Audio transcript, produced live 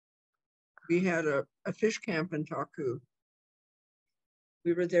We had a fish camp in Taku.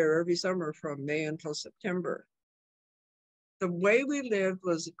 We were there every summer from May until September. The way we lived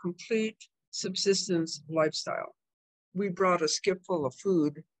was a complete subsistence lifestyle. We brought a skip full of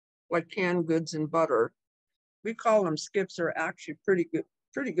food, like canned goods and butter. We call them skips. They're actually pretty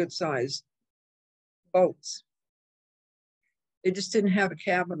good size boats. They just didn't have a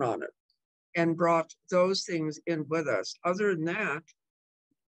cabin on it, and brought those things in with us. Other than that,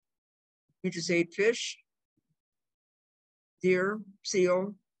 we just ate fish, deer,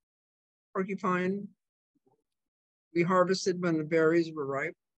 seal, porcupine. We harvested when the berries were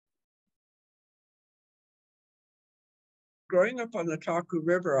ripe. Growing up on the Taku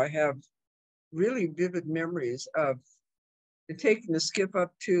River, I have really vivid memories of taking the skip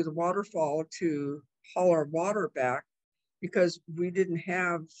up to the waterfall to haul our water back, because we didn't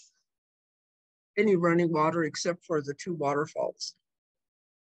have any running water except for the two waterfalls.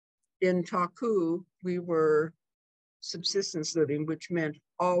 In Taku, we were subsistence living, which meant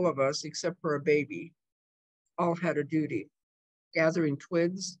all of us, except for a baby, all had a duty, gathering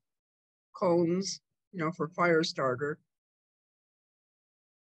twigs, cones, for fire starter.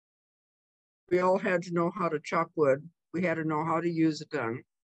 We all had to know how to chop wood. We had to know how to use a gun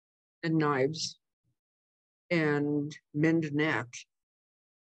and knives and mend a net.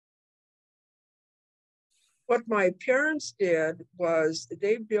 What my parents did was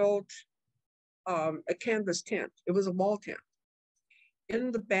they built a canvas tent. It was a wall tent. In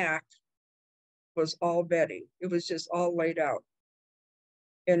the back was all bedding. It was just all laid out.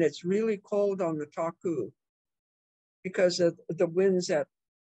 And it's really cold on the Taku because of the winds that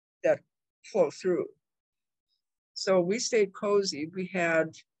flow through. So we stayed cozy. We had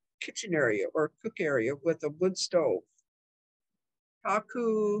kitchen area or cook area with a wood stove.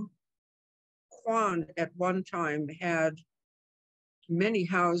 Taku Kwan at one time had many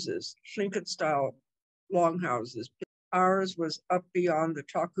houses, Tlingit style longhouses. Ours was up beyond the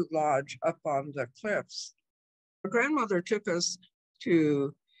Taku Lodge, up on the cliffs. Our grandmother took us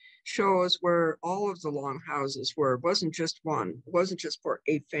to show us where all of the longhouses were. It wasn't just one. It wasn't just for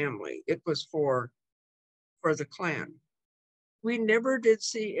a family. It was for the clan. We never did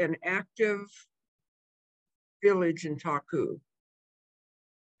see an active village in Taku,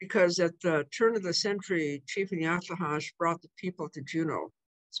 because at the turn of the century, Chief Nyatlahash brought the people to Juneau,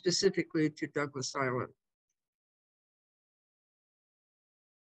 specifically to Douglas Island.